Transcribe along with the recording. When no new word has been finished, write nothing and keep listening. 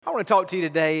I want to talk to you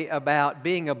today about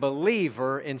being a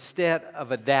believer instead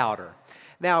of a doubter.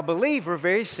 Now, a believer,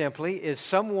 very simply, is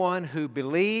someone who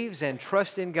believes and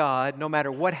trusts in God no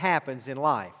matter what happens in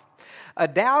life. A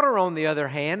doubter, on the other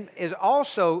hand,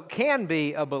 can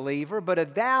be a believer, but a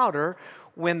doubter,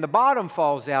 when the bottom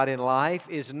falls out in life,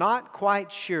 is not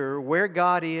quite sure where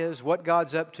God is, what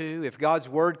God's up to, if God's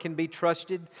Word can be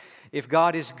trusted, if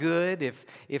God is good,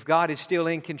 if God is still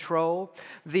in control.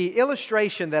 The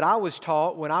illustration that I was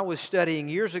taught when I was studying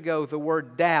years ago the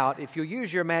word doubt, if you'll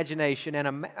use your imagination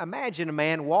and imagine a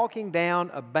man walking down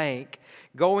a bank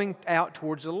going out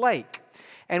towards a lake.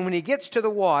 And when he gets to the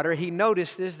water, he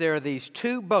notices there are these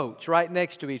two boats right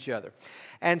next to each other.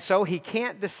 And so he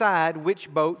can't decide which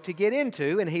boat to get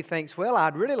into, and he thinks, well,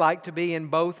 I'd really like to be in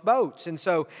both boats. And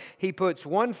so he puts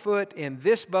one foot in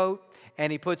this boat,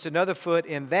 and he puts another foot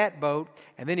in that boat,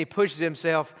 and then he pushes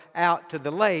himself out to the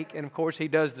lake, and of course he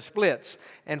does the splits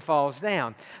and falls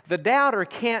down. The doubter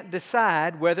can't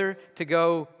decide whether to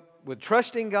go with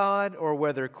trusting God or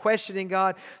whether questioning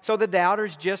God, so the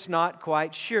doubter's just not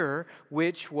quite sure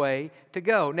which way to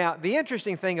go. Now, the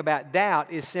interesting thing about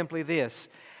doubt is simply this.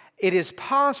 It is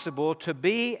possible to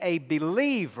be a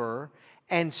believer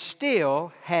and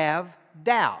still have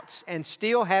doubts and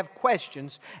still have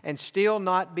questions and still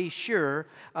not be sure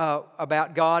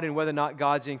about God and whether or not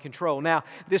God's in control. Now,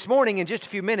 this morning, in just a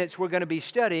few minutes, we're going to be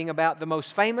studying about the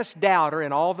most famous doubter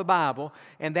in all the Bible,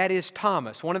 and that is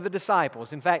Thomas, one of the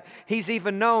disciples. In fact, he's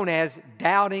even known as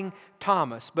Doubting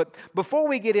Thomas. But before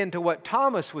we get into what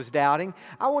Thomas was doubting,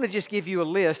 I want to just give you a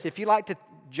list. If you like to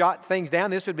jot things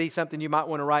down, this would be something you might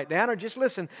want to write down or just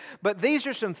listen. But these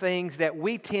are some things that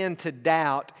we tend to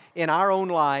doubt in our own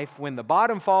life when the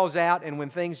bottom falls out and when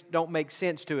things don't make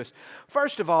sense to us.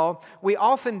 First of all, we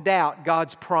often doubt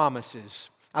God's promises.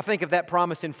 I think of that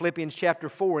promise in Philippians chapter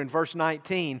 4 in verse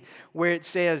 19 where it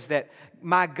says that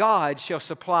my God shall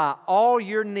supply all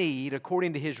your need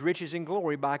according to His riches and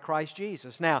glory by Christ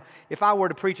Jesus. Now, if I were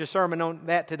to preach a sermon on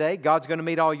that today, God's going to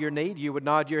meet all your need, you would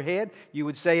nod your head, you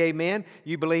would say amen,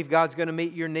 you believe God's going to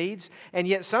meet your needs, and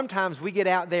yet sometimes we get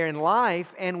out there in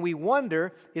life and we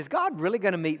wonder, is God really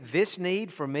going to meet this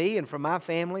need for me and for my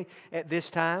family at this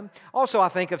time? Also, I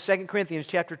think of 2 Corinthians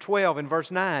chapter 12 and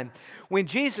verse 9, when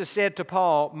Jesus said to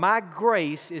Paul, my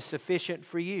grace is sufficient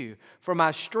for you, for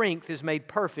my strength is made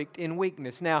perfect in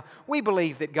weakness. Now, we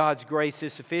believe that God's grace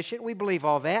is sufficient. We believe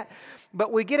all that.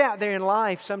 But we get out there in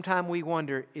life, sometimes we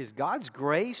wonder, is God's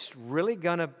grace really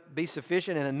going to be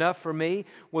sufficient and enough for me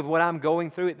with what I'm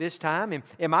going through at this time?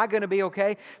 Am I going to be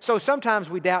okay? So sometimes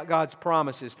we doubt God's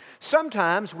promises.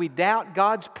 Sometimes we doubt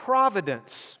God's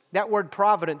providence. That word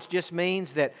providence just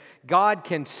means that God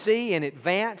can see in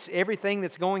advance everything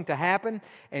that's going to happen,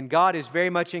 and God is very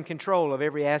much in control of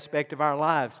every aspect of our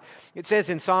lives. It says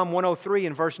in Psalm 103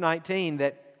 and verse 19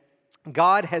 that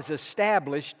God has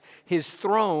established His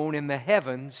throne in the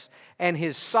heavens and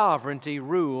His sovereignty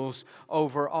rules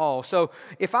over all. So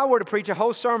if I were to preach a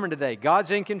whole sermon today,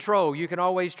 God's in control, you can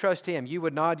always trust Him, you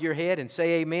would nod your head and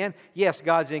say amen. Yes,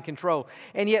 God's in control.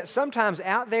 And yet sometimes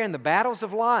out there in the battles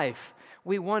of life,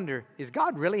 we wonder, is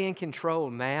God really in control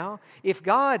now? If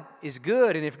God is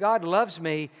good and if God loves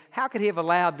me, how could He have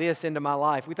allowed this into my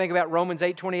life? We think about Romans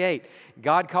 8:28.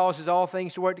 God causes all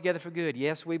things to work together for good.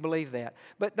 Yes, we believe that.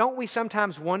 But don't we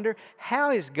sometimes wonder, how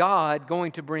is God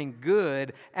going to bring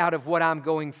good out of what I'm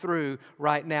going through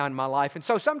right now in my life? And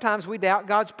so sometimes we doubt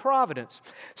God's providence.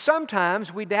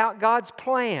 Sometimes we doubt God's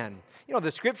plan. You know,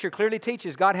 the Scripture clearly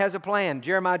teaches God has a plan.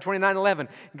 Jeremiah 29:11,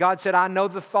 God said, I know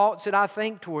the thoughts that I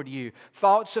think toward you,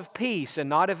 thoughts of peace and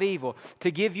not of evil, to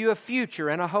give you a future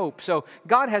and a hope. So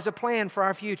God has a plan for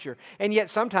our future. And yet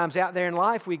sometimes out there in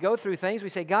life we go through things, we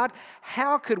say, God,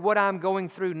 how could what I'm going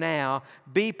through now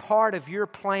be part of your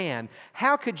plan?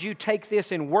 How could you take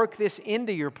this and work this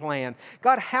into your plan?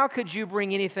 God, how could you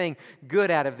bring anything good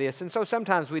out of this? And so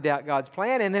sometimes we doubt God's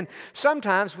plan, and then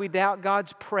sometimes we doubt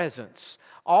God's presence.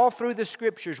 All through the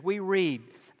Scriptures we read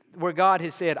where God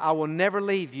has said, I will never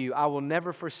leave you, I will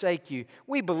never forsake you.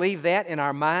 We believe that in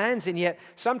our minds, and yet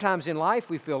sometimes in life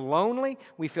we feel lonely,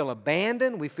 we feel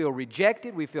abandoned, we feel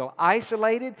rejected, we feel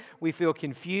isolated, we feel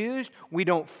confused, we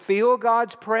don't feel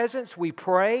God's presence. We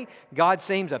pray, God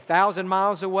seems 1,000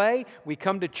 miles away. We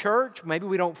come to church, maybe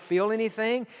we don't feel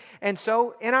anything. And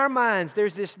so in our minds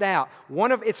there's this doubt.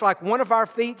 It's like one of our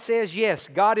feet says, yes,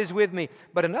 God is with me,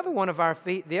 but another one of our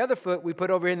feet, the other foot we put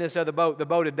over in this other boat, the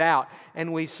boat of doubt,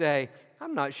 and we say,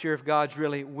 I'm not sure if God's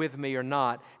really with me or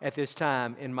not at this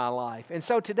time in my life. And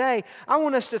so today, I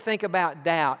want us to think about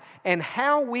doubt and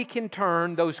how we can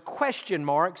turn those question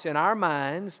marks in our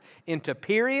minds into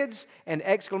periods and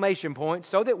exclamation points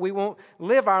so that we won't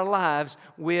live our lives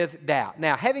with doubt.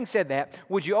 Now, having said that,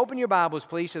 would you open your Bibles,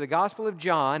 please, to the Gospel of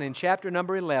John in chapter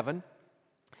number 11.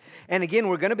 And again,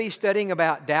 we're going to be studying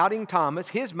about doubting Thomas.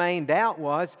 His main doubt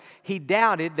was he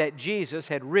doubted that Jesus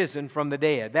had risen from the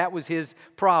dead. That was his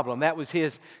problem. That was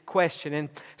his question. And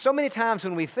so many times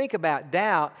when we think about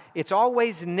doubt, it's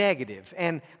always negative.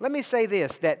 And let me say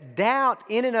this, that doubt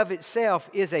in and of itself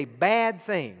is a bad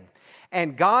thing.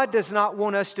 And God does not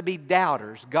want us to be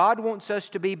doubters. God wants us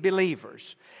to be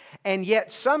believers. And yet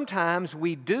sometimes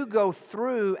we do go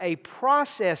through a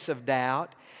process of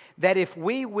doubt that if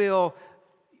we will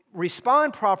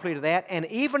respond properly to that, and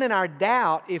even in our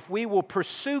doubt, if we will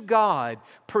pursue God,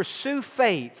 pursue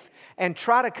faith, and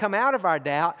try to come out of our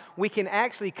doubt, we can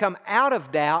actually come out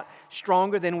of doubt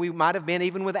stronger than we might have been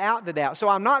even without the doubt. So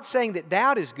I'm not saying that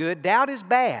doubt is good. Doubt is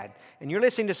bad. And you're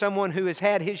listening to someone who has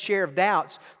had his share of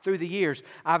doubts through the years.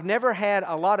 I've never had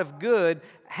a lot of good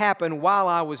happen while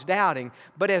I was doubting.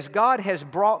 But as God has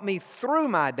brought me through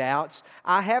my doubts,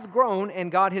 I have grown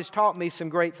and God has taught me some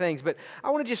great things. But I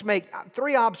want to just make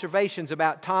 3 observations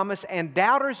about Thomas and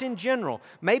doubters in general.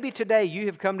 Maybe today you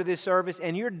have come to this service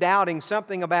and you're doubting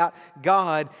something about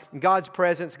God, God's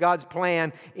presence, God's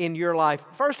plan in your life.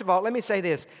 First of all, let me say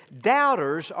this.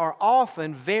 Doubters are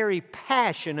often very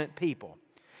passionate people.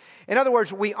 In other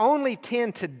words, we only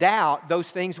tend to doubt those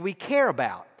things we care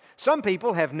about. Some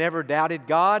people have never doubted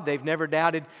God. They've never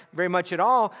doubted very much at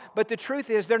all. But the truth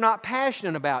is they're not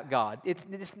passionate about God.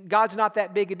 God's not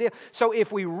that big a deal. So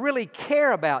if we really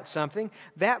care about something,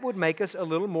 that would make us a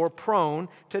little more prone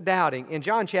to doubting. In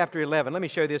John chapter 11, let me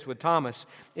show you this with Thomas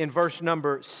in verse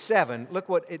number 7. Look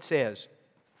what it says.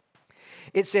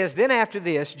 It says, "Then after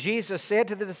this, Jesus said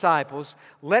to the disciples,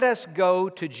 'Let us go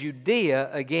to Judea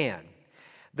again.'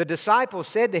 The disciples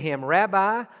said to him,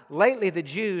 'Rabbi, lately the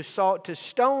Jews sought to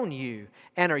stone you,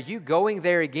 and are you going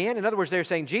there again?'" In other words, they're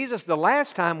saying, "Jesus, the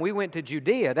last time we went to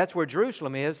Judea," that's where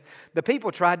Jerusalem is, "the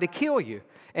people tried to kill you.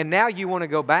 And now you want to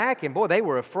go back?" And boy, they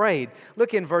were afraid.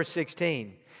 Look in verse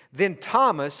 16. "Then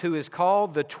Thomas, who is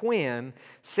called the twin,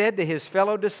 said to his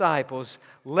fellow disciples,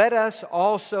 'Let us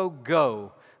also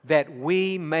go, that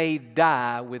we may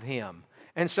die with him.'"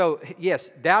 And so, yes,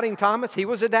 doubting Thomas, he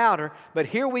was a doubter, but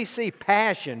here we see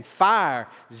passion, fire,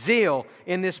 zeal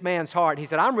in this man's heart. He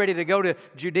said, "I'm ready to go to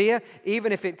Judea,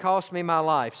 even if it costs me my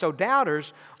life." So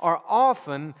doubters are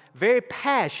often very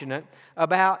passionate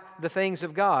about the things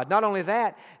of God. Not only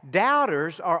that,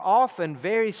 doubters are often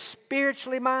very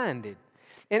spiritually minded.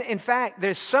 In fact,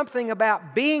 there's something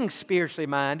about being spiritually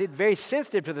minded, very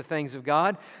sensitive to the things of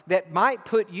God, that might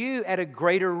put you at a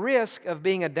greater risk of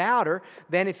being a doubter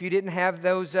than if you didn't have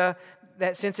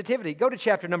that sensitivity. Go to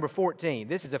chapter number 14.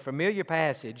 This is a familiar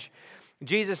passage.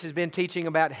 Jesus has been teaching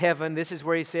about heaven. This is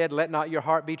where he said, "Let not your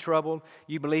heart be troubled.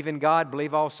 You believe in God,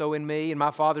 believe also in me. In my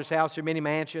Father's house are many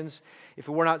mansions. If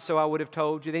it were not so, I would have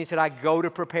told you." Then he said, "I go to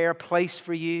prepare a place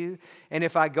for you. And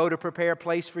if I go to prepare a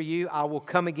place for you, I will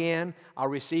come again. I'll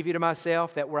receive you to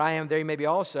myself, that where I am, there you may be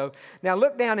also." Now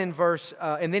look down in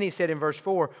and then he said in verse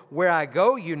 4, "Where I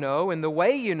go you know, and the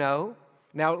way you know."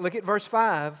 Now look at verse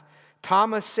 5.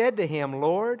 "Thomas said to him,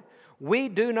 'Lord, we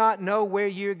do not know where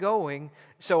you're going,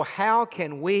 so how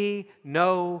can we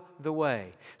know the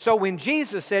way?'" So when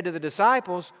Jesus said to the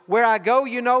disciples, "Where I go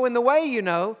you know, and the way you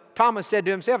know," Thomas said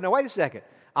to himself, "Now wait a second,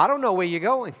 I don't know where you're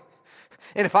going.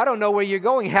 And if I don't know where you're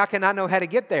going, how can I know how to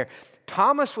get there?"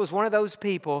 Thomas was one of those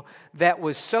people that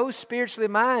was so spiritually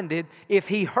minded, if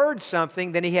he heard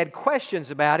something, then he had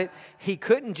questions about it. He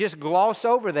couldn't just gloss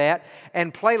over that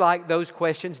and play like those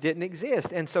questions didn't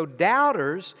exist. And so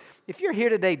doubters, if you're here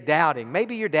today doubting,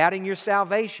 maybe you're doubting your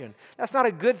salvation. That's not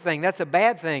a good thing. That's a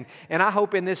bad thing. And I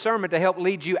hope in this sermon to help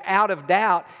lead you out of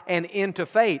doubt and into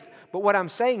faith. But what I'm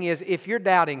saying is, if you're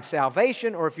doubting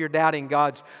salvation, or if you're doubting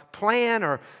God's plan,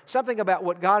 or something about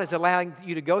what God is allowing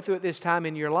you to go through at this time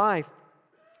in your life,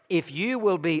 if you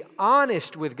will be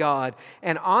honest with God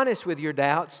and honest with your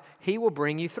doubts, He will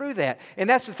bring you through that. And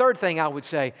that's the third thing I would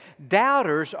say.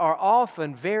 Doubters are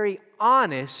often very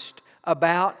honest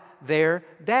about their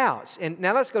doubts. And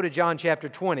now let's go to John chapter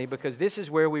 20, because this is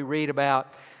where we read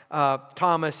about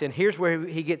Thomas, and here's where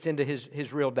he gets into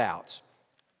his real doubts.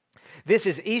 This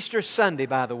is Easter Sunday,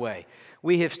 by the way.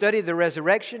 We have studied the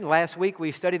resurrection. Last week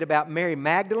we studied about Mary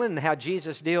Magdalene and how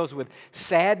Jesus deals with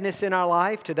sadness in our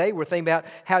life. Today we're thinking about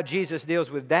how Jesus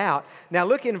deals with doubt. Now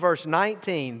look in verse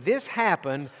 19. This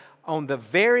happened on the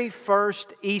very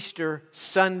first Easter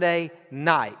Sunday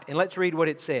night. And let's read what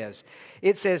it says.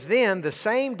 It says, "Then the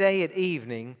same day at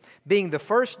evening, being the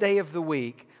first day of the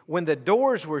week, when the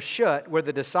doors were shut where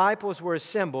the disciples were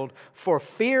assembled for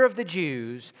fear of the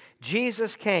Jews,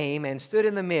 Jesus came and stood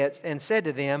in the midst and said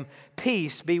to them,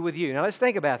 'Peace be with you.'" Now let's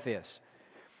think about this.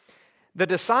 The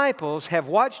disciples have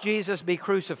watched Jesus be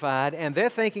crucified, and they're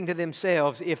thinking to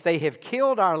themselves, if they have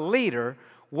killed our leader,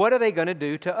 what are they going to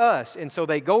do to us? And so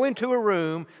they go into a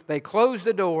room, they close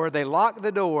the door, they lock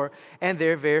the door, and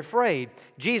they're very afraid.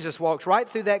 Jesus walks right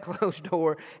through that closed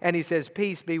door, and he says,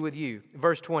 "Peace be with you."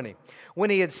 Verse 20. When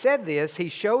he had said this, he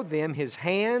showed them his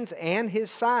hands and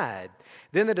his side.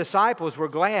 Then the disciples were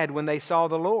glad when they saw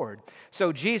the Lord.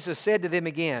 So Jesus said to them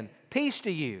again, "Peace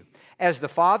to you. As the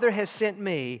Father has sent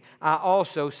me, I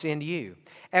also send you."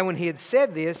 And when he had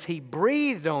said this, he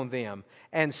breathed on them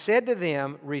and said to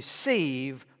them,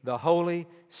 "Receive the Holy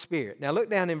Spirit." Now look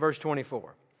down in verse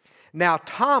 24. "Now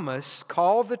Thomas,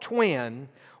 called the twin,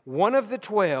 one of the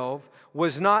 12,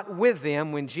 was not with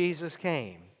them when Jesus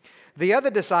came. The other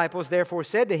disciples therefore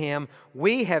said to him,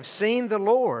 'We have seen the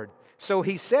Lord.' So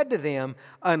he said to them,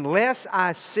 'Unless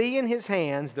I see in his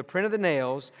hands the print of the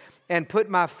nails, and put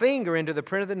my finger into the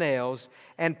print of the nails,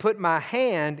 and put my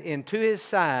hand into his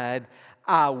side,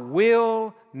 I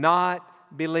will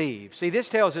not believe." See, this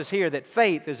tells us here that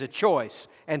faith is a choice,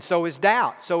 and so is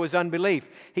doubt, so is unbelief.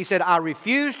 He said, "I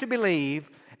refuse to believe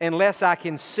unless I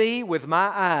can see with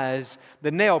my eyes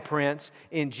the nail prints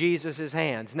in Jesus'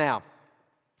 hands." Now,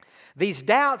 these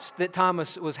doubts that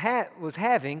Thomas was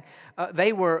having,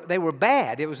 they were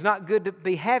bad. It was not good to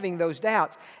be having those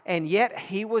doubts, and yet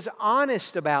he was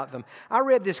honest about them. I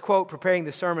read this quote preparing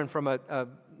the sermon from a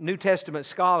New Testament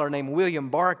scholar named William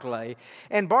Barclay,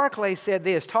 and Barclay said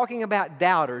this, talking about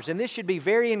doubters, and this should be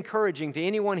very encouraging to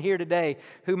anyone here today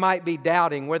who might be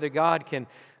doubting whether God can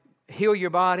heal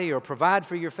your body or provide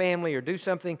for your family or do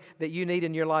something that you need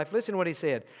in your life. Listen to what he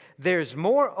said. "There's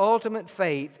more ultimate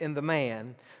faith in the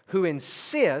man who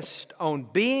insists on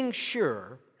being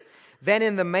sure than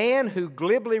in the man who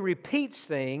glibly repeats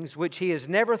things which he has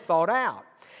never thought out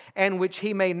and which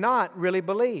he may not really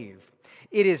believe.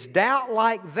 It is doubt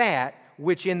like that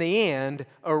which in the end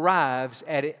arrives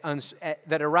at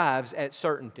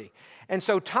certainty." And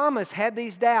so Thomas had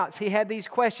these doubts. He had these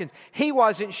questions. He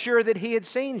wasn't sure that he had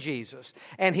seen Jesus.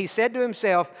 And he said to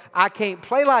himself, "I can't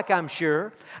play like I'm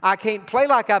sure. I can't play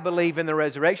like I believe in the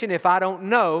resurrection if I don't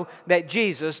know that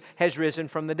Jesus has risen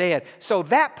from the dead." So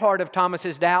that part of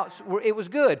Thomas's doubts, it was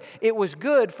good. It was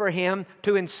good for him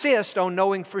to insist on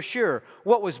knowing for sure.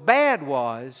 What was bad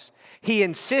was he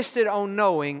insisted on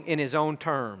knowing in his own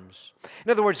terms.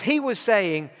 In other words, he was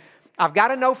saying, "I've got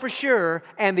to know for sure,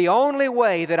 and the only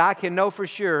way that I can know for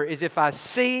sure is if I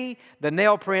see the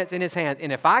nail prints in his hands.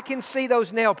 And if I can see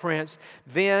those nail prints,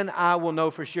 then I will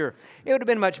know for sure." It would have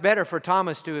been much better for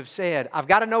Thomas to have said, "I've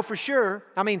got to know for sure."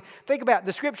 I mean, think about,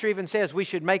 the Scripture even says we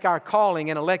should make our calling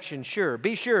and election sure.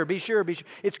 Be sure, be sure, be sure.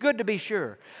 It's good to be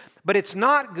sure. But it's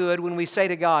not good when we say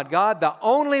to God, "God, the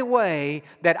only way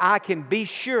that I can be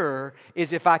sure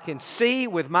is if I can see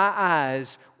with my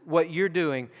eyes what you're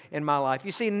doing in my life."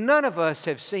 You see, none of us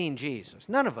have seen Jesus.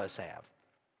 None of us have.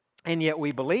 And yet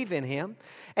we believe in Him.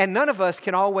 And none of us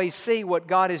can always see what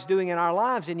God is doing in our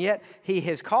lives. And yet He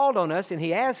has called on us and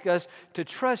He asks us to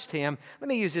trust Him. Let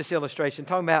me use this illustration,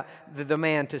 talking about the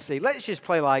demand to see. Let's just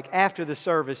play like after the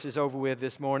service is over with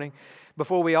this morning,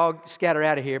 before we all scatter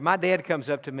out of here. My dad comes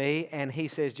up to me and he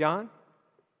says, "John,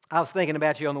 I was thinking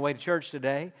about you on the way to church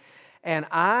today, and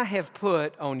I have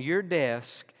put on your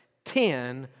desk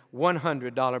 10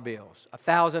 $100 bills,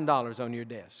 $1,000 on your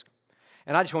desk.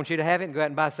 And I just want you to have it and go out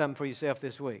and buy something for yourself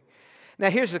this week." Now,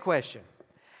 here's the question.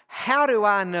 How do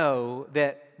I know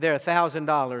that there are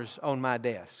 $1,000 on my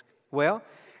desk? Well,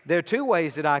 there are two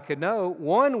ways that I could know.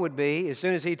 One would be, as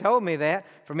soon as he told me that,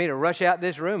 for me to rush out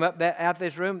this room, out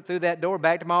this room, through that door,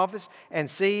 back to my office, and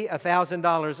see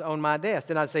 $1,000 on my desk.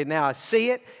 Then I'd say, now I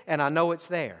see it, and I know it's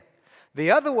there.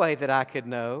 The other way that I could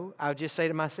know, I would just say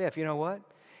to myself, you know what?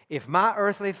 If my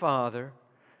earthly Father,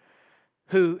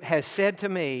 who has said to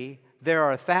me,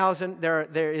 there is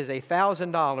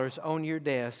 $1,000 on your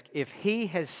desk, if He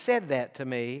has said that to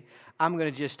me, I'm going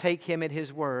to just take Him at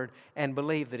His word and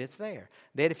believe that it's there.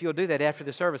 Dad, if you'll do that after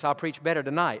the service, I'll preach better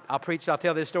tonight. I'll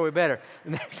tell this story better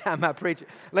the next time I preach it.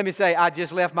 Let me say, I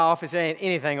just left my office. There ain't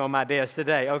anything on my desk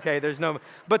today. Okay,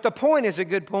 but the point is a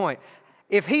good point.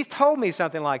 If He told me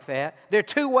something like that, there are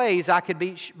two ways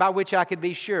by which I could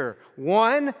be sure.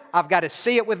 One, I've got to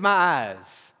see it with my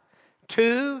eyes.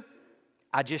 Two,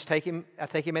 I take him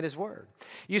at his word.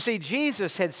 You see,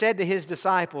 Jesus had said to his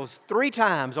disciples 3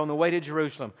 times on the way to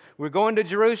Jerusalem, we're going to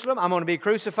Jerusalem, I'm going to be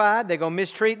crucified, they're going to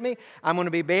mistreat me, I'm going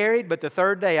to be buried, but the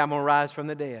 3rd day I'm going to rise from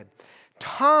the dead.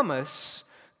 Thomas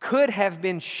could have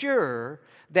been sure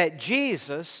that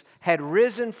Jesus had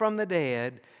risen from the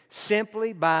dead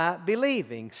simply by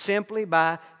believing, simply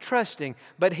by trusting.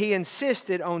 But he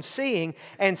insisted on seeing,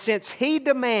 and since he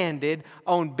demanded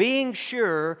on being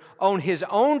sure on his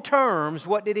own terms,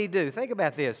 what did he do? Think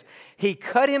about this. He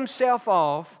cut himself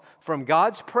off from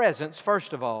God's presence,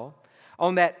 first of all.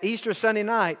 On that Easter Sunday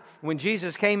night, when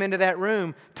Jesus came into that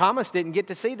room, Thomas didn't get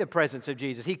to see the presence of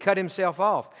Jesus. He cut himself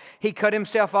off. He cut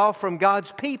himself off from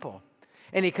God's people,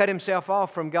 and he cut himself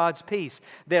off from God's peace.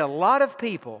 There are a lot of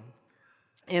people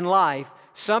in life,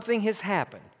 something has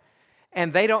happened,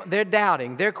 and they're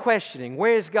doubting, they're questioning,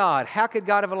 where is God? How could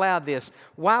God have allowed this?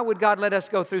 Why would God let us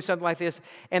go through something like this?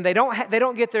 And they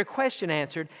don't get their question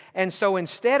answered, and so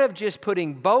instead of just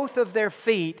putting both of their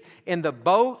feet in the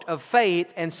boat of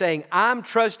faith and saying, I'm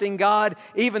trusting God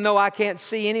even though I can't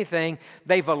see anything,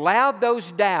 they've allowed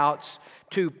those doubts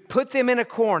to put them in a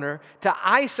corner, to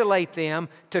isolate them,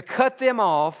 to cut them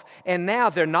off, and now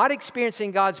they're not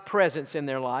experiencing God's presence in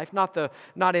their life,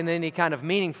 not in any kind of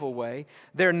meaningful way.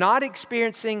 They're not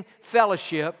experiencing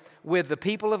fellowship with the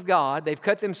people of God. They've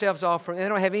cut themselves off from, and they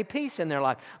don't have any peace in their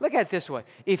life. Look at it this way.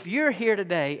 If you're here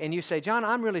today and you say, John,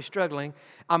 I'm really struggling.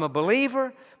 I'm a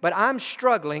believer, but I'm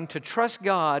struggling to trust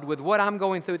God with what I'm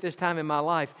going through at this time in my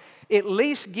life. At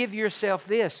least give yourself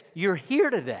this. You're here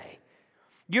today.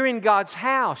 You're in God's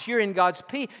house. You're with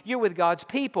God's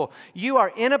people. You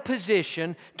are in a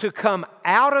position to come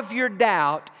out of your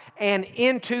doubt and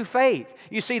into faith.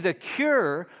 You see, the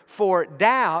cure for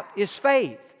doubt is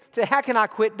faith. So how can I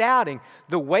quit doubting?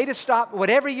 The way to stop,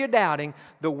 whatever you're doubting,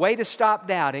 the way to stop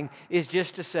doubting is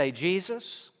just to say,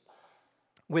 Jesus,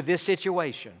 with this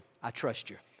situation, I trust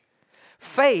you.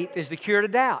 Faith is the cure to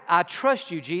doubt. I trust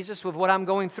you, Jesus, with what I'm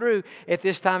going through at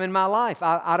this time in my life.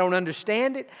 I don't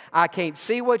understand it. I can't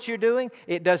see what you're doing.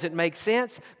 It doesn't make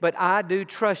sense, but I do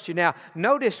trust you. Now,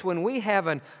 notice when we have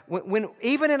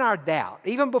even in our doubt,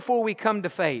 even before we come to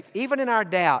faith, even in our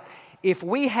doubt, if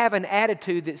we have an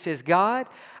attitude that says, God,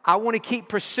 I want to keep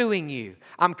pursuing you.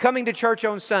 I'm coming to church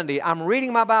on Sunday. I'm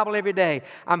reading my Bible every day.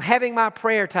 I'm having my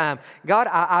prayer time. God,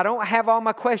 I don't have all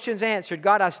my questions answered.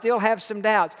 God, I still have some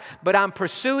doubts, but I'm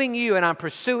pursuing you and I'm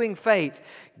pursuing faith.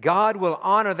 God will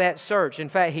honor that search. In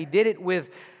fact, he did it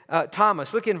with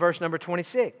Thomas. Look in verse number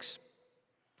 26.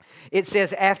 It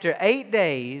says, after 8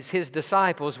 days, his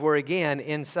disciples were again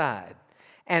inside,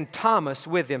 and Thomas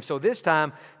with them. So this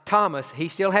time, Thomas, he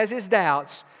still has his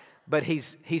doubts, but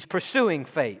he's pursuing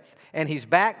faith, and he's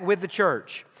back with the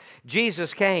church.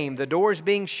 Jesus came, the doors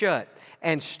being shut,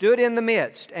 and stood in the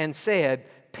midst and said,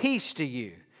 peace to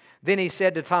you. Then he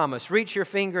said to Thomas, reach your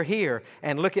finger here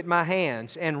and look at my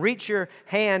hands, and reach your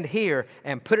hand here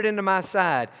and put it into my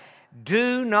side.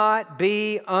 Do not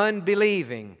be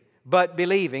unbelieving, but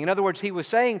believing. In other words, he was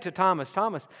saying to Thomas,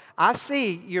 Thomas, I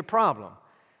see your problem.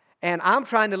 And I'm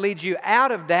trying to lead you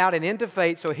out of doubt and into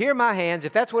faith. So here are my hands.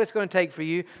 If that's what it's going to take for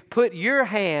you, put your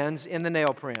hands in the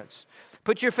nail prints.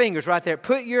 Put your fingers right there.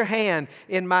 Put your hand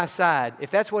in my side, if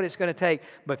that's what it's going to take.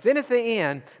 But then at the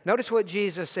end, notice what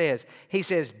Jesus says. He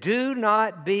says, do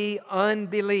not be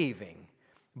unbelieving,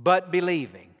 but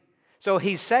believing. So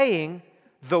he's saying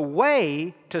the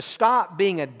way to stop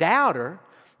being a doubter,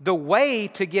 the way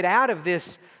to get out of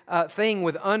this thing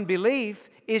with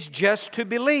unbelief is just to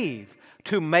believe.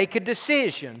 To make a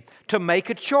decision, to make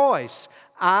a choice.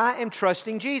 I am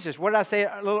trusting Jesus. What did I say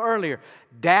a little earlier?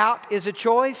 Doubt is a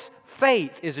choice,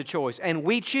 faith is a choice, and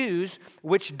we choose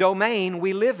which domain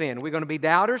we live in. We're going to be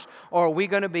doubters, or are we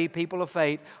going to be people of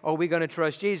faith, or are we going to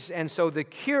trust Jesus? And so the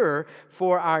cure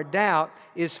for our doubt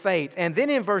is faith. And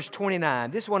then in verse 29,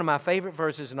 this is one of my favorite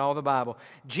verses in all the Bible.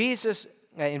 Jesus,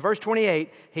 in verse 28,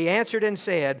 he answered and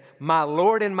said, my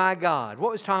Lord and my God.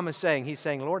 What was Thomas saying? He's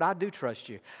saying, Lord, I do trust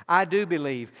you. I do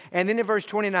believe. And then in verse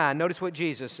 29, notice what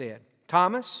Jesus said.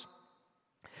 Thomas,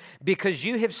 because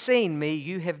you have seen me,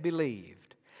 you have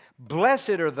believed.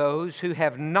 Blessed are those who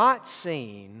have not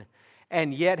seen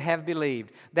and yet have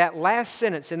believed. That last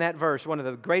sentence in that verse, one of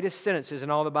the greatest sentences in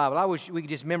all the Bible. I wish we could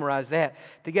just memorize that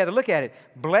together. Look at it.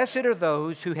 Blessed are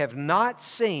those who have not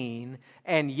seen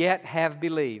and yet have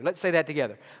believed. Let's say that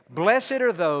together. Blessed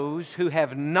are those who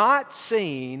have not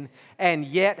seen and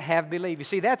yet have believed. You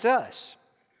see, that's us.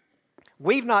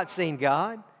 We've not seen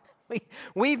God.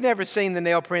 We've never seen the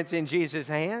nail prints in Jesus'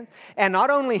 hands. And not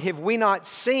only have we not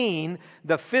seen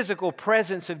the physical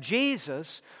presence of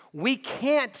Jesus, we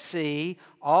can't see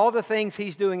all the things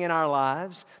He's doing in our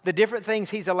lives, the different things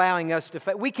He's allowing us to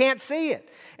face. We can't see it.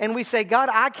 And we say, God,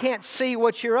 I can't see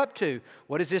what you're up to.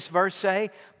 What does this verse say?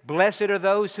 Blessed are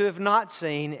those who have not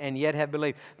seen and yet have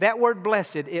believed. That word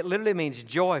blessed, it literally means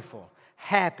joyful,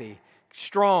 happy,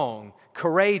 strong,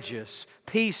 courageous,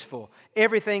 peaceful,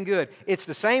 everything good. It's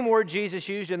the same word Jesus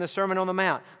used in the Sermon on the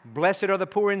Mount. Blessed are the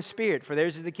poor in spirit, for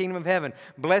theirs is the kingdom of heaven.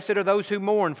 Blessed are those who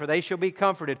mourn, for they shall be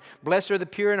comforted. Blessed are the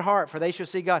pure in heart, for they shall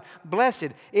see God. Blessed,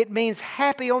 it means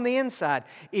happy on the inside.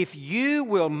 If you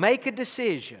will make a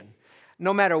decision,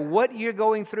 no matter what you're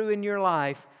going through in your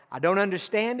life, I don't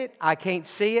understand it, I can't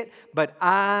see it, but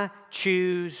I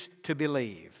choose to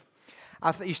believe.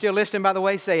 You still listening, by the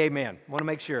way? Say amen. I want to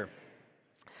make sure.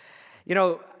 You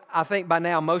know, I think by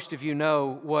now most of you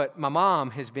know what my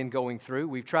mom has been going through.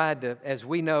 We've tried to, as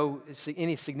we know, see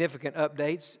any significant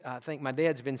updates. I think my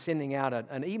dad's been sending out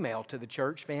an email to the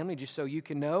church family just so you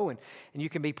can know and you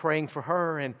can be praying for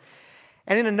her. And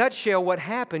in a nutshell, what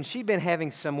happened, she'd been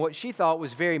having some what she thought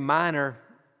was very minor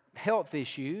health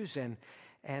issues. And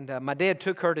my dad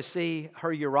took her to see her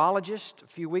urologist a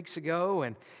few weeks ago,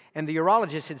 and the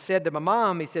urologist had said to my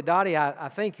mom, he said, Dottie, I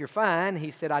think you're fine.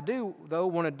 He said, I do, though,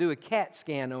 want to do a CAT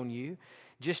scan on you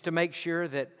just to make sure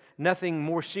that nothing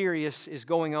more serious is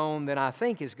going on than I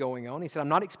think is going on. He said, I'm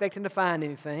not expecting to find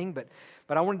anything, but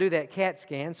I want to do that CAT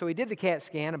scan. So he did the CAT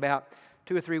scan about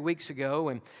 2 or 3 weeks ago,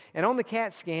 and on the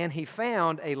CAT scan, he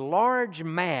found a large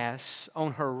mass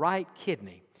on her right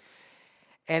kidney.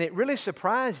 And it really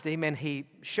surprised him, and he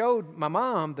showed my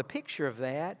mom the picture of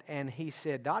that, and he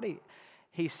said, Dottie,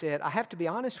 he said, I have to be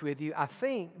honest with you, I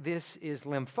think this is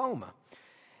lymphoma,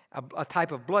 a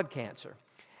type of blood cancer.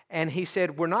 And he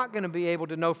said, we're not going to be able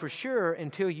to know for sure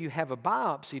until you have a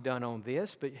biopsy done on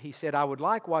this, but he said, I would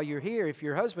like while you're here, if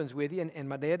your husband's with you, and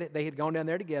my dad, they had gone down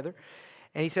there together,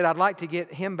 and he said, I'd like to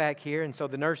get him back here. And so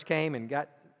the nurse came and got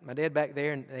my dad back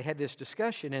there, and they had this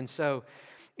discussion. And so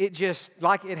it just,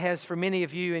 like it has for many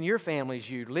of you in your families,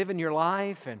 you live in your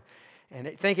life and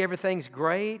think everything's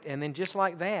great, and then just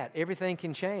like that, everything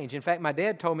can change. In fact, my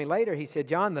dad told me later, he said,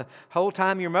 John, the whole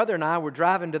time your mother and I were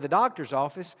driving to the doctor's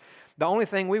office, the only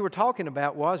thing we were talking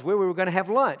about was where we were going to have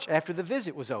lunch after the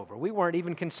visit was over. We weren't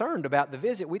even concerned about the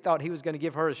visit. We thought he was going to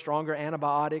give her a stronger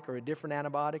antibiotic or a different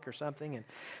antibiotic or something,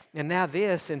 and now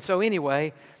this. And so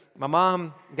anyway, my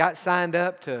mom got signed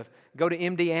up to go to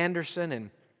MD Anderson,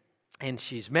 and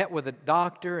she's met with a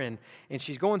doctor, and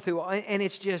she's going through, and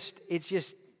it's just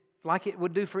like it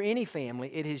would do for any family.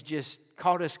 It has just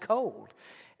caught us cold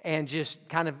and just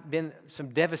kind of been some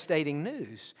devastating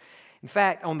news. In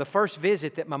fact, on the first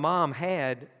visit that my mom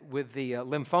had with the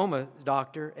lymphoma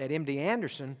doctor at MD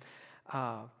Anderson,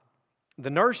 the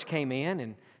nurse came in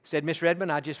and said, Miss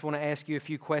Redmond, I just want to ask you a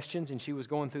few questions. And she was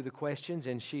going through the questions,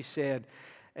 and she said,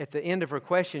 at the end of her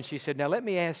question, she said, now let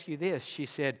me ask you this. She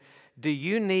said, do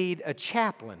you need a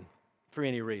chaplain for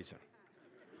any reason?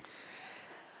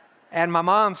 And my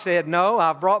mom said, no,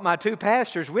 I've brought my 2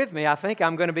 pastors with me. I think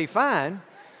I'm going to be fine.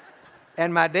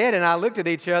 And my dad and I looked at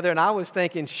each other, and I was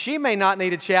thinking, she may not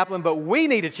need a chaplain, but we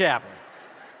need a chaplain.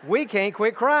 We can't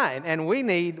quit crying, and we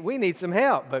need some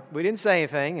help. But we didn't say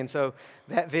anything, and so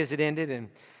that visit ended. And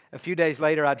a few days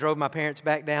later, I drove my parents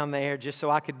back down there just so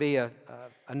I could be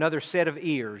another set of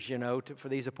ears, for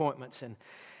these appointments. And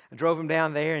I drove them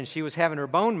down there, and she was having her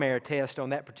bone marrow test on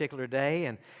that particular day.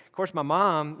 And of course, my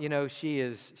mom,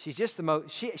 she's just the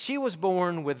most. She was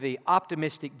born with the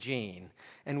optimistic gene,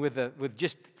 and with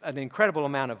just an incredible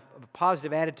amount of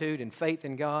positive attitude and faith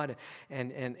in God.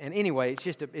 And anyway, it's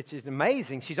just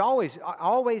amazing. She's always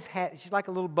she's like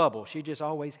a little bubble. She's just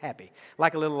always happy,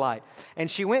 like a little light.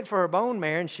 And she went for her bone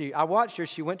marrow, and I watched her.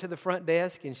 She went to the front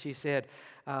desk, and she said,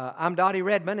 I'm Dottie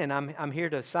Redmond, and I'm here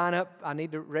to sign up. I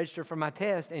need to register for my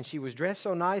test. And she was dressed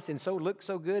so nice and looked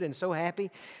so good and so happy.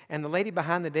 And the lady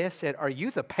behind the desk said, are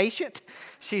you the patient?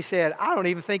 She said, I don't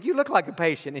even think you look like a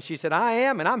patient. And she said, I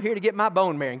am, and I'm here to get my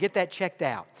bone marrow and get that checked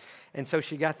out. And so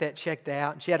she got that checked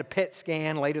out. And she had a PET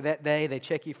scan later that day. They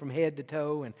check you from head to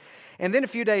toe. And then a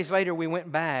few days later, we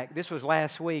went back. This was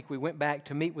last week. We went back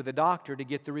to meet with the doctor to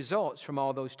get the results from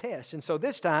all those tests. And so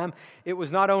this time, it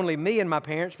was not only me and my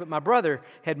parents, but my brother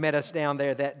had met us down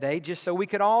there that day just so we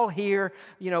could all hear,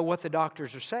 what the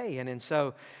doctors are saying. And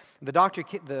so the doctor,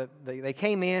 they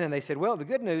came in and they said, well, the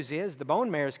good news is the bone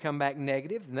marrow has come back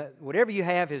negative. Whatever you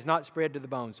have has not spread to the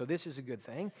bone. So this is a good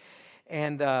thing.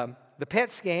 And the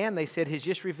PET scan, they said, has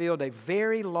just revealed a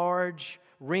very large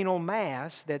renal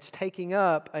mass that's taking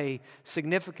up a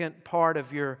significant part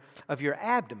of your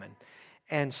abdomen.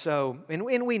 And so, and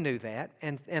we knew that.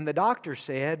 And the doctor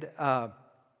said,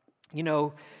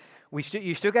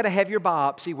 You still got to have your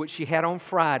biopsy, which she had on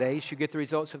Friday. She'll get the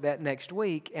results of that next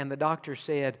week. And the doctor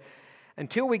said,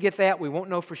 until we get that, we won't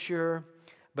know for sure.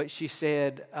 But she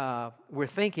said, we're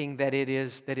thinking that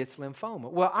it's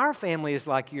lymphoma. Well, our family is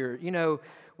like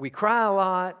we cry a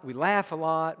lot, we laugh a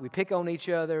lot, we pick on each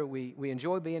other, we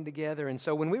enjoy being together. And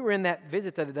so when we were in that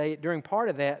visit the other day, during part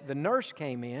of that, the nurse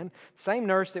came in, same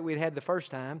nurse that we'd had the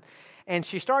first time, and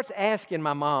she starts asking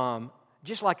my mom,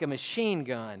 just like a machine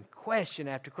gun, question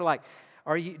after question, like,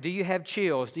 do you have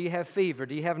chills? Do you have fever?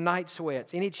 Do you have night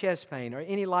sweats? Any chest pain or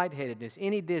any lightheadedness?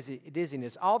 Any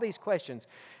dizziness? All these questions.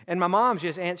 And my mom's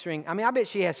just answering. I bet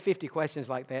she has 50 questions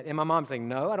like that. And my mom's saying,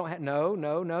 no, I don't have,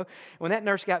 no. When that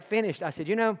nurse got finished, I said,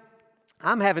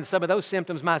 I'm having some of those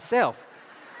symptoms myself.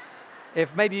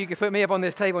 If maybe you could put me up on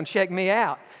this table and check me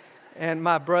out. And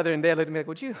my brother and dad looked at me like,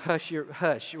 would you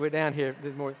hush? We're down here.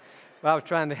 Well, I was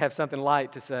trying to have something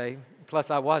light to say. Plus,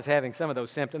 I was having some of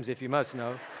those symptoms, if you must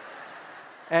know.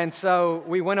 And so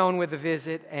we went on with the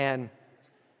visit, and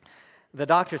the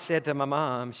doctor said to my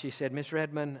mom, she said, Miss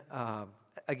Redmond,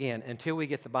 again, until we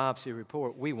get the biopsy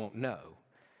report, we won't know.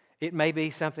 It may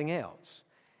be something else.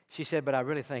 She said, but I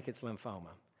really think it's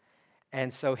lymphoma.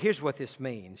 And so here's what this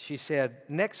means. She said,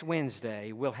 next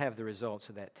Wednesday, we'll have the results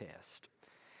of that test.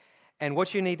 And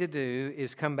what you need to do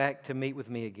is come back to meet with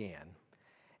me again.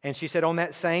 And she said, on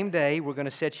that same day, we're going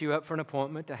to set you up for an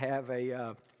appointment to have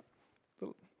a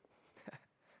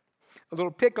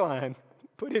little PICC line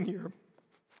put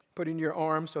in your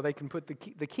arm so they can put the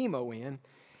chemo in.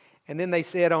 And then they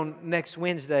said on next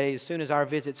Wednesday, as soon as our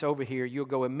visit's over here, you'll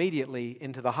go immediately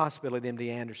into the hospital at MD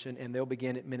Anderson, and they'll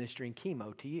begin administering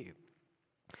chemo to you.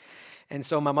 And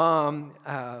so my mom,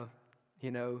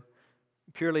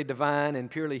 purely divine and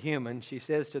purely human, she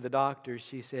says to the doctor,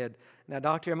 she said, now,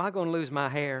 doctor, am I going to lose my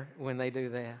hair when they do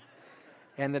that?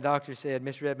 And the doctor said,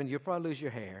 Miss Redmond, you'll probably lose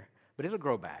your hair, but it'll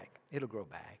grow back. It'll grow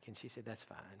back. And she said, that's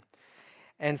fine.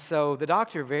 And so the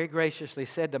doctor very graciously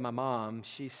said to my mom,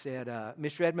 she said,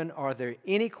 Miss Redmond, are there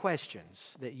any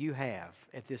questions that you have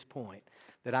at this point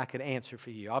that I could answer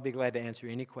for you? I'll be glad to answer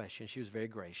any questions. She was very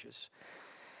gracious.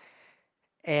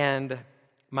 And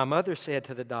my mother said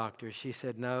to the doctor, she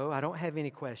said, no, I don't have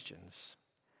any questions.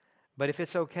 But if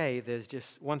it's okay, there's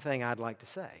just one thing I'd like to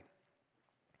say.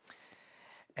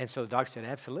 And so the doctor said,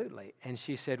 absolutely. And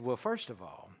she said, well, first of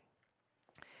all,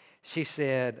 she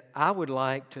said, I would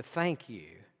like to thank you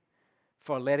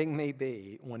for letting me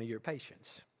be one of your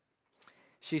patients.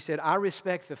 She said, I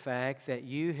respect the fact that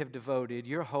you have devoted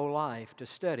your whole life to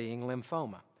studying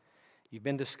lymphoma. You've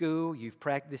been to school, you've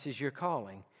practiced, this is your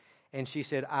calling. And she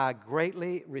said, I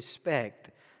greatly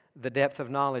respect the depth of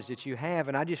knowledge that you have,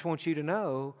 and I just want you to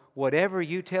know whatever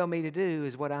you tell me to do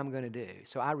is what I'm going to do.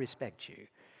 So I respect you.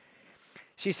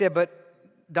 She said, but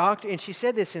doctor, and she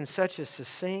said this in such a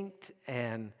succinct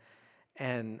and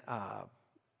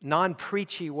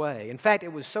non-preachy way. In fact,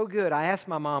 it was so good, I asked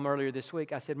my mom earlier this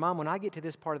week, I said, Mom, when I get to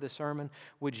this part of the sermon,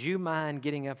 would you mind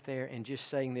getting up there and just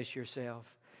saying this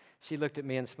yourself? She looked at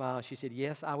me and smiled. She said,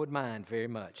 yes, I would mind very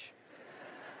much.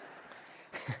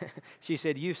 She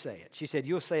said, you say it. She said,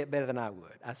 you'll say it better than I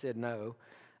would. I said, no,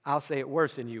 I'll say it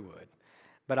worse than you would,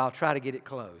 but I'll try to get it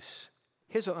close.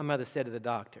 Here's what my mother said to the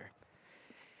doctor.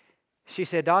 She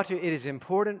said, Doctor, it is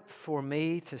important for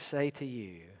me to say to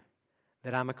you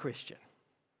that I'm a Christian.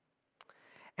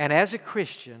 And as a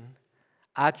Christian,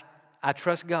 I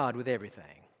trust God with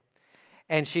everything.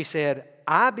 And she said,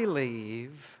 I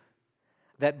believe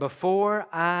that before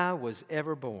I was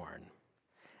ever born,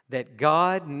 that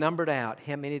God numbered out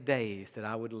how many days that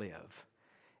I would live.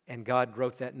 And God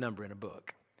wrote that number in a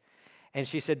book. And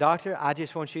she said, Doctor, I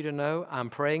just want you to know I'm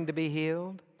praying to be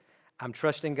healed. I'm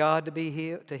trusting God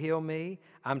to heal me.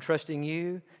 I'm trusting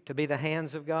you to be the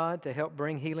hands of God to help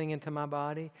bring healing into my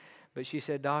body. But she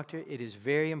said, Doctor, it is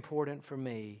very important for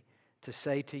me to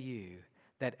say to you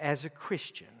that as a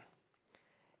Christian,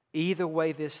 either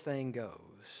way this thing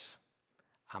goes,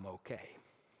 I'm okay.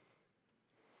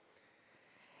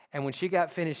 And when she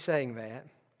got finished saying that,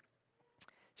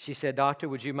 she said, Doctor,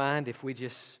 would you mind if we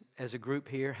just, as a group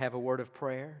here, have a word of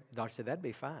prayer? The doctor said, that'd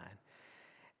be fine.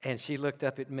 And she looked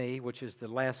up at me, which is the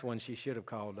last one she should have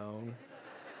called on.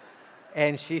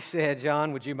 And she said,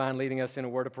 John, would you mind leading us in a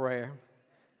word of prayer?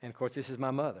 And, of course, this is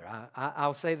my mother.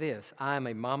 I'll say this. I am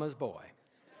a mama's boy.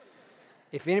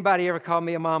 If anybody ever called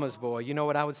me a mama's boy, you know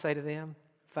what I would say to them?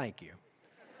 Thank you.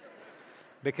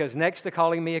 Because next to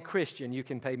calling me a Christian, you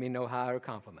can pay me no higher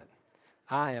compliment.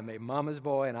 I am a mama's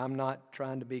boy, and I'm not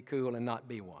trying to be cool and not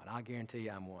be one. I guarantee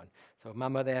you I'm one. So my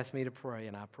mother asked me to pray,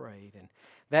 and I prayed. And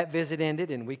that visit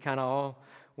ended, and we kind of all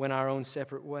went our own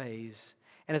separate ways.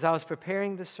 And as I was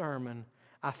preparing the sermon,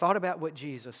 I thought about what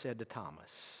Jesus said to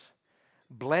Thomas.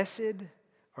 Blessed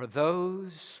are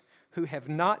those who have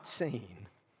not seen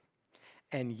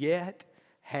and yet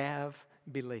have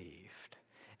believed.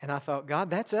 And I thought,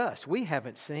 God, that's us. We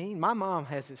haven't seen. My mom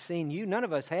hasn't seen you. None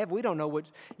of us have. We don't know what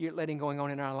you're letting going on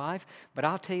in our life. But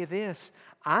I'll tell you this,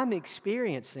 I'm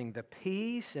experiencing the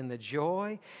peace and the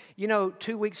joy.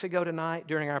 2 weeks ago tonight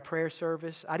during our prayer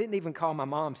service, I didn't even call my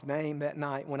mom's name that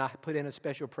night when I put in a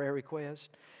special prayer request.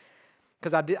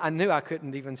 Because I knew I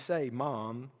couldn't even say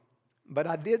Mom. But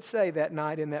I did say that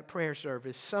night in that prayer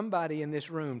service, somebody in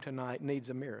this room tonight needs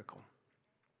a miracle.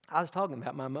 I was talking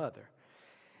about my mother.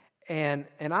 And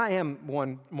I am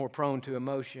one more prone to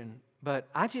emotion, but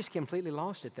I just completely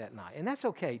lost it that night. And that's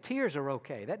okay. Tears are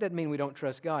okay. That doesn't mean we don't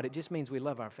trust God. It just means we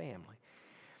love our family.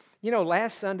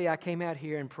 Last Sunday I came out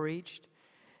here and preached,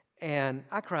 and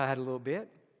I cried a little bit.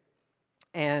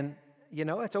 And,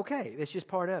 it's okay. It's just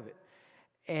part of it.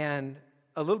 And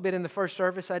a little bit in the first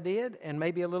service I did, and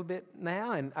maybe a little bit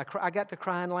now. And I got to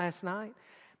crying last night,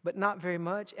 but not very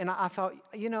much. And I thought,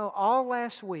 all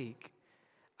last week,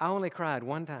 I only cried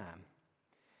one time.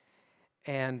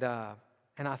 And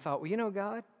I thought,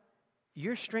 God,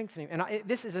 you're strengthening. And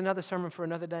this is another sermon for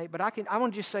another day, but I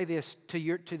want to just say this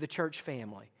to the church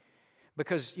family.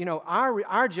 Because,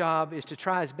 our job is to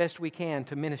try as best we can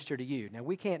to minister to you. Now,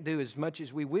 we can't do as much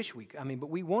as we wish we could. But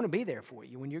we want to be there for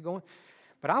you when you're going.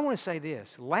 But I want to say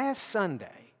this. Last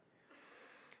Sunday,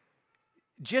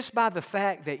 just by the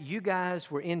fact that you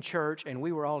guys were in church and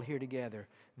we were all here together,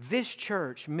 this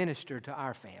church ministered to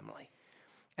our family.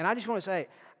 And I just want to say,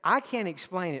 I can't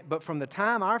explain it, but from the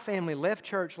time our family left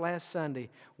church last Sunday,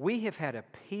 we have had a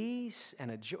peace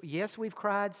and a joy. Yes, we've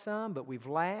cried some, but we've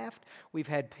laughed. We've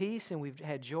had peace and we've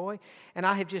had joy. And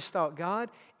I have just thought, God,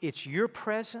 it's your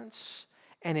presence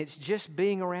and it's just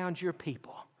being around your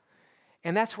people.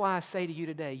 And that's why I say to you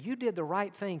today, you did the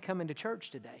right thing coming to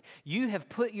church today. You have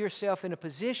put yourself in a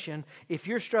position, if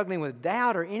you're struggling with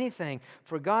doubt or anything,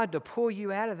 for God to pull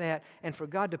you out of that and for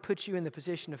God to put you in the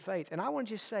position of faith. And I want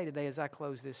to just say today as I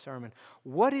close this sermon,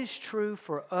 what is true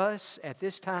for us at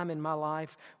this time in my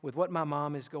life with what my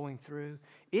mom is going through,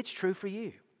 it's true for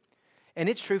you. And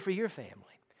it's true for your family.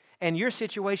 And your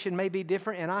situation may be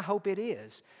different, and I hope it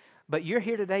is. But you're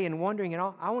here today and wondering,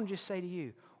 and I want to just say to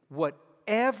you,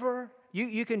 whatever...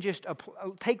 You can just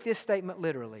take this statement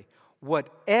literally.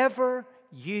 Whatever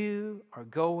you are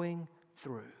going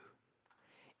through,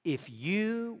 if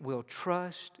you will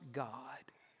trust God,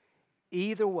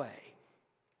 either way,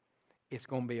 it's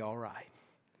going to be all right.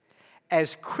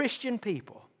 As Christian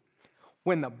people,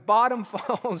 when the bottom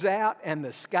falls out and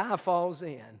the sky falls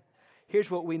in,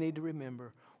 here's what we need to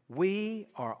remember. We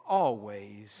are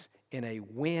always in a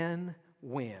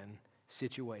win-win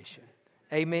situation.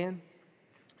 Amen?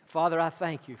 Father, I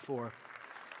thank you for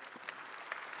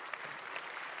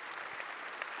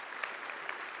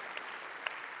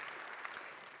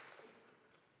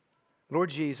Lord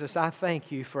Jesus, I thank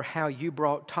you for how you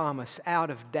brought Thomas out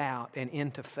of doubt and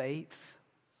into faith.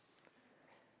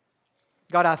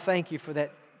 God, I thank you for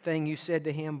that thing you said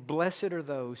to him, blessed are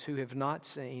those who have not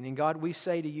seen. And God, we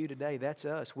say to you today, that's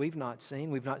us. We've not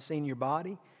seen your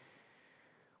body.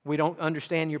 We don't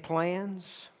understand your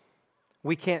plans.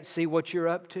 We can't see what you're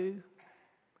up to.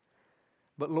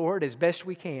 But Lord, as best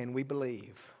we can, we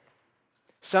believe.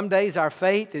 Some days our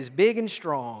faith is big and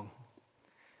strong.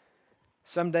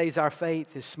 Some days our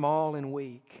faith is small and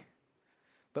weak.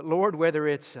 But Lord, whether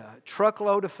it's a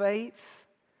truckload of faith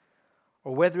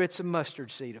or whether it's a mustard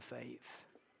seed of faith,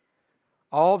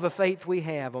 all the faith we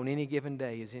have on any given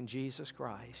day is in Jesus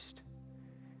Christ.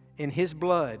 In His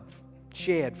blood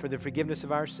shed for the forgiveness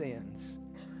of our sins.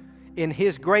 In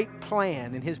His great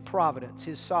plan, in His providence,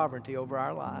 His sovereignty over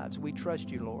our lives. We trust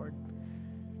you, Lord.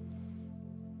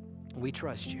 We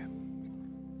trust you.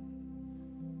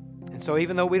 And so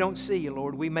even though we don't see you,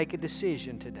 Lord, we make a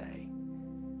decision today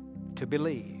to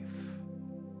believe.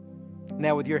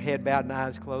 Now with your head bowed and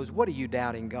eyes closed, what are you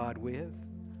doubting God with?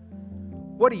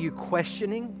 What are you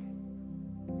questioning?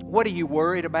 What are you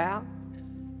worried about?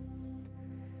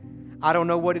 I don't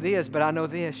know what it is, but I know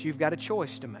this. You've got a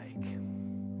choice to make.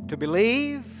 To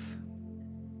believe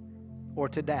or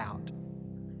to doubt.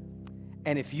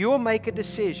 And if you'll make a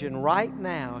decision right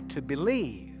now to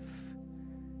believe,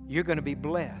 you're going to be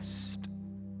blessed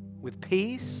with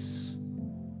peace,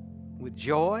 with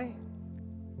joy,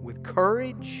 with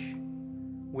courage,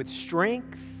 with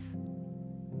strength,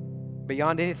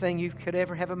 beyond anything you could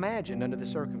ever have imagined under the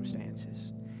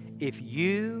circumstances. If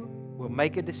you will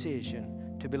make a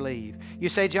decision to believe. You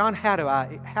say, John,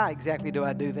 how exactly do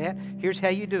I do that? Here's how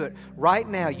you do it. Right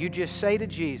now, you just say to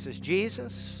Jesus,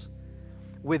 Jesus,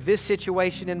 with this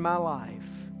situation in my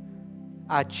life,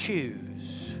 I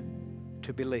choose to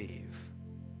to believe.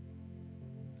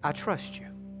 I trust you.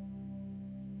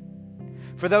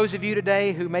 For those of you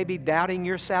today who may be doubting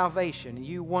your salvation,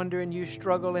 you wonder and you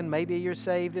struggle and maybe you're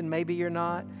saved and maybe you're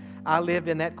not. I lived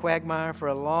in that quagmire for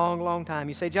a long, long time.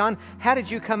 You say, John, how did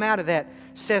you come out of that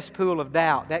cesspool of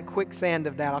doubt, that quicksand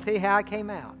of doubt? I'll tell you how I came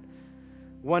out.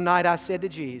 One night I said to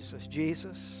Jesus,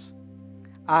 Jesus,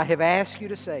 I have asked you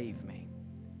to save me.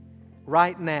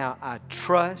 Right now, I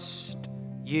trust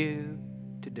you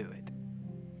to do it.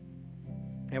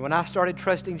 And when I started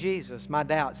trusting Jesus, my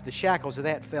doubts, the shackles of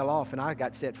that fell off and I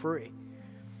got set free.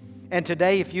 And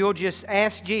today, if you'll just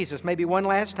ask Jesus, maybe one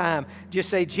last time, just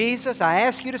say, Jesus, I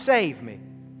ask you to save me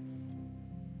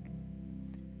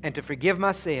and to forgive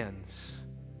my sins.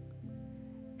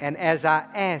 And as I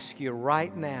ask you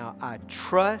right now, I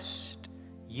trust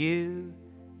you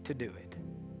to do it.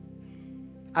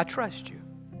 I trust you.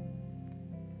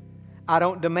 I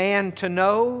don't demand to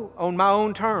know on my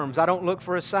own terms. I don't look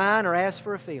for a sign or ask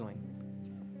for a feeling.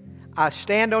 I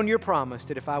stand on your promise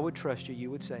that if I would trust you, you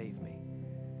would save me.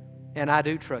 And I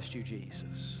do trust you,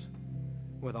 Jesus,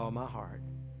 with all my heart.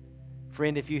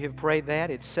 Friend, if you have prayed that,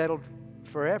 it's settled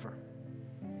forever.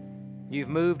 You've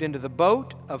moved into the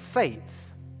boat of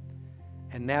faith.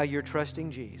 And now you're trusting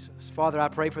Jesus. Father, I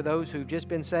pray for those who've just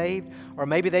been saved, or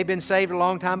maybe they've been saved a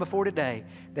long time before today,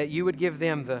 that you would give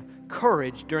them the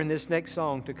courage during this next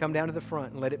song to come down to the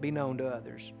front and let it be known to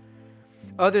others.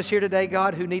 Others here today,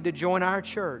 God, who need to join our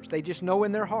church, they just know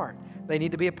in their heart they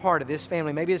need to be a part of this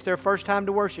family. Maybe it's their first time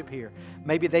to worship here.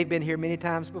 Maybe they've been here many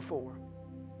times before.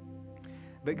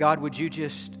 But God, would you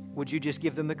just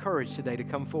give them the courage today to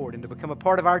come forward and to become a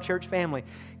part of our church family?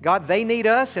 God, they need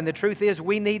us, and the truth is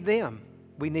we need them.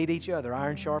 We need each other.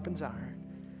 Iron sharpens iron.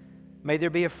 May there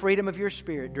be a freedom of your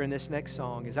spirit during this next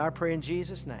song, is our prayer in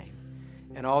Jesus' name.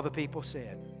 And all the people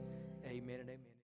said,